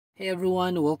Hey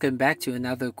everyone, welcome back to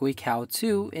another quick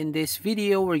how-to. In this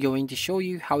video, we're going to show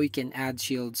you how you can add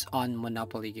shields on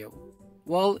Monopoly Go.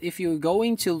 Well, if you're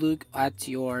going to look at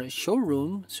your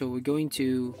showroom, so we're going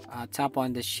to tap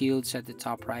on the shields at the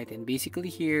top right, and basically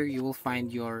here you will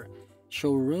find your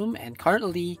showroom. And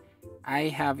currently, I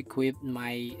have equipped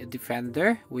my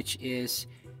Defender, which is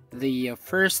the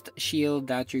first shield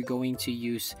that you're going to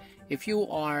use if you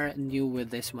are new with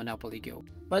this Monopoly Go.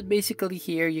 But basically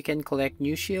here you can collect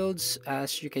new shields.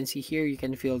 As you can see here, you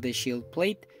can fill the shield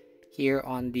plate here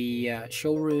on the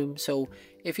showroom. So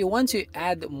if you want to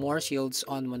add more shields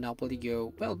on Monopoly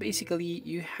Go, well, basically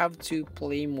you have to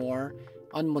play more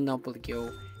on Monopoly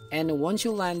Go. And once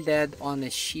you landed on a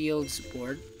shields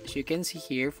board, as you can see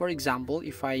here, for example,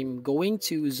 if I'm going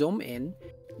to zoom in,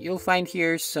 you'll find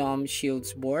here some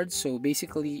shields board. So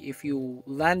basically if you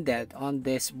landed on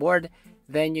this board,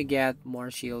 then you get more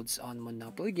shields on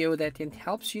Monopoly Go that can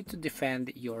helps you to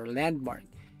defend your landmark.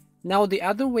 Now the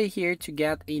other way here to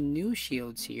get a new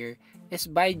shields here is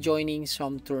by joining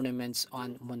some tournaments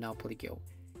on Monopoly Go.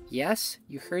 Yes,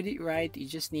 you heard it right, you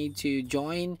just need to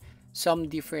join some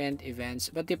different events,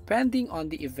 but depending on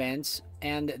the events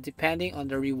and depending on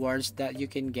the rewards that you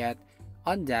can get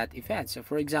on that event. So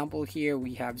for example, here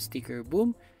we have Sticker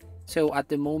Boom. So at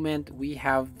the moment we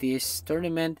have this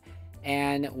tournament,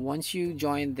 and once you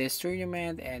join this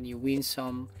tournament and you win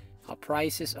some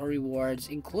prizes or rewards,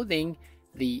 including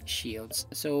the shields.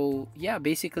 So yeah,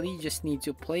 basically you just need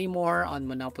to play more on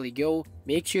Monopoly Go.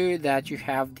 Make sure that you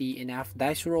have the enough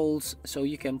dice rolls so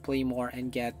you can play more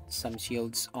and get some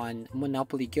shields on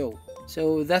Monopoly Go.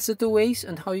 So that's the two ways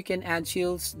on how you can add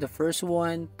shields. The first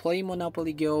one, play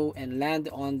Monopoly Go and land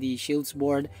on the shields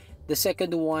board. The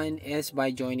second one is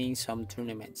by joining some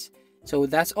tournaments. So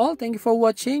that's all. Thank you for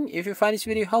watching. If you find this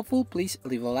video helpful, please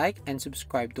leave a like and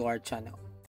subscribe to our channel.